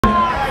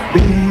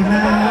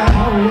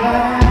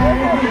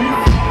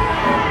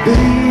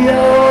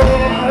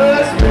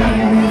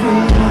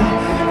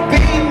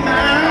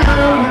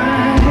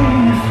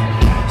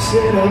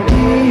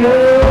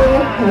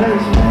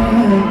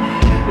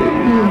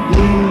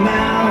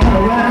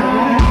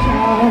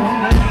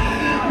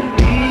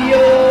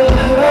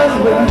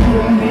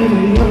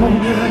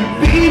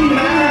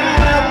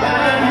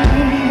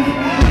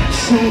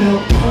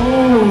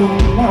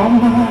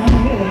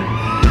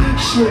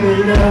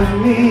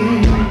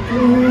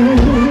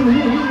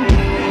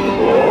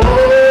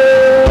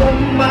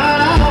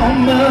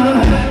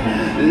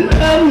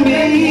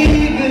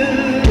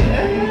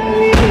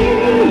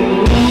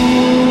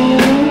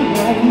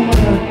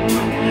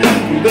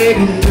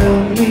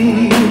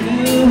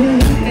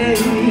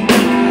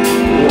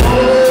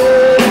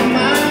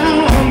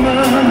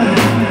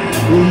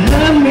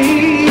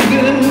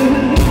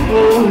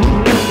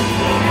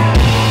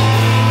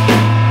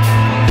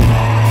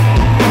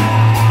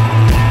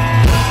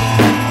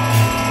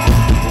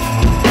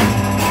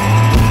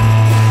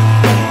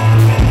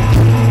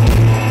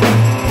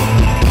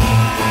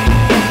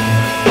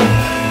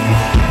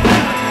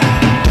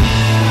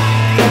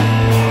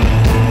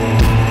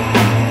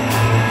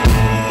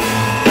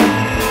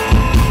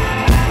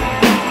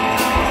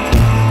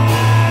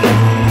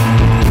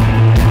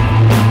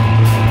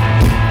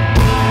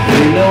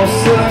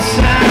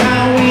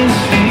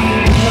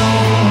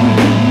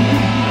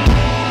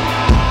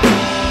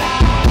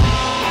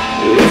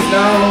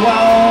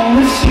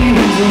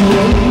Ain't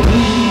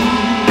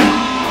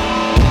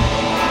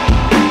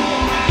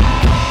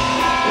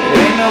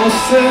no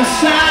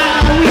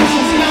sunshine which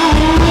is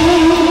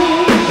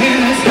gone,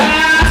 and it's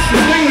hard to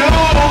stay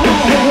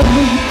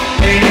home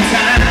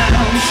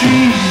anytime she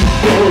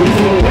goes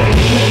away.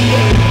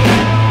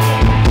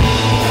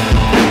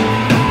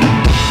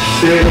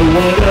 Say the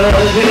word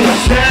of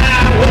this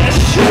time when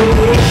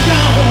sure is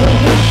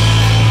gone.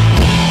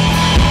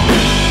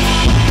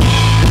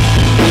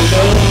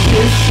 So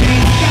if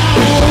she's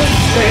gonna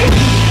stay,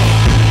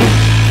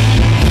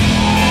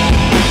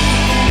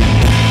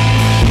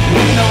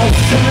 no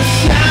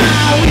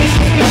sunshine which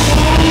is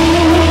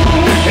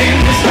gone, and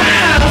this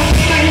house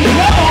ain't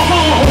no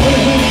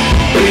home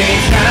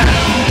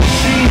anytime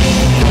she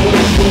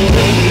goes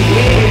away.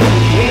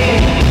 Yeah.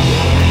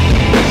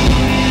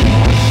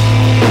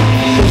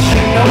 'Cause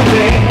she know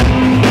that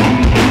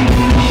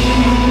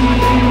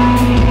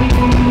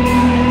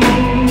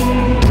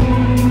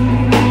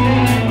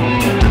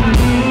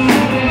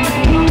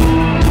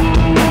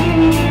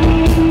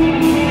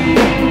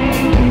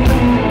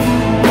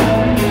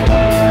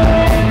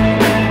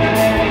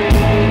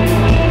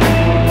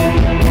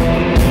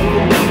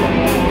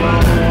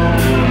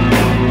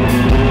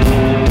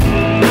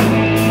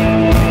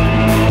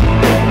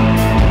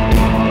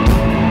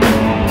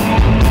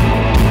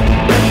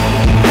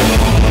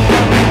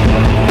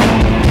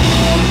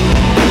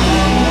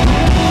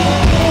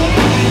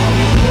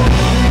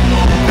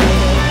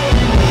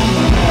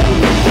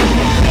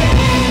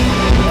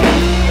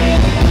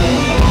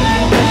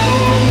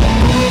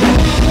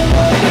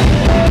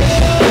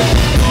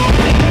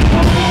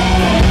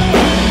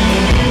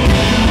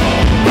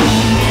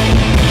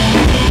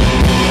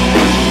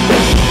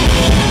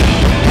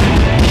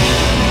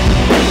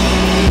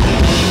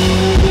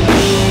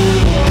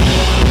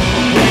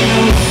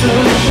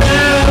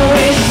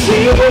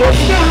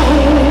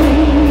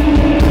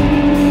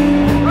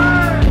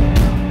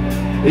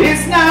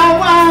it's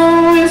not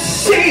always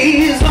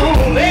she's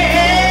only.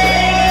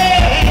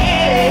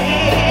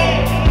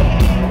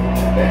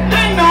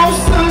 Ain't no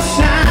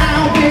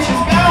sunshine which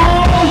is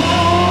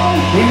gone,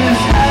 in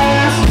this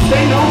house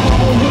stay no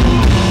home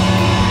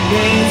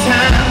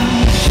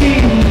anytime she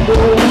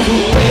goes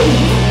away.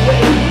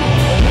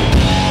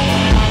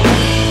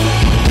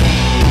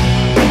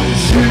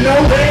 She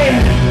know that,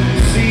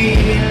 see,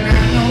 and I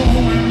know,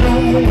 I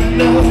know, I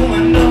know, I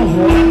know,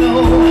 I know,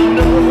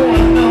 I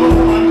know, I know, I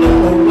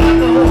know, I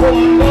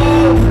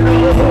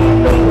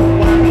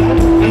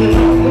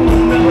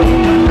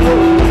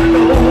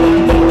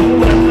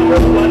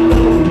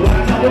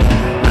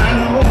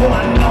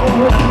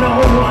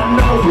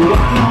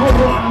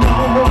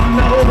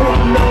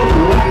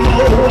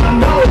know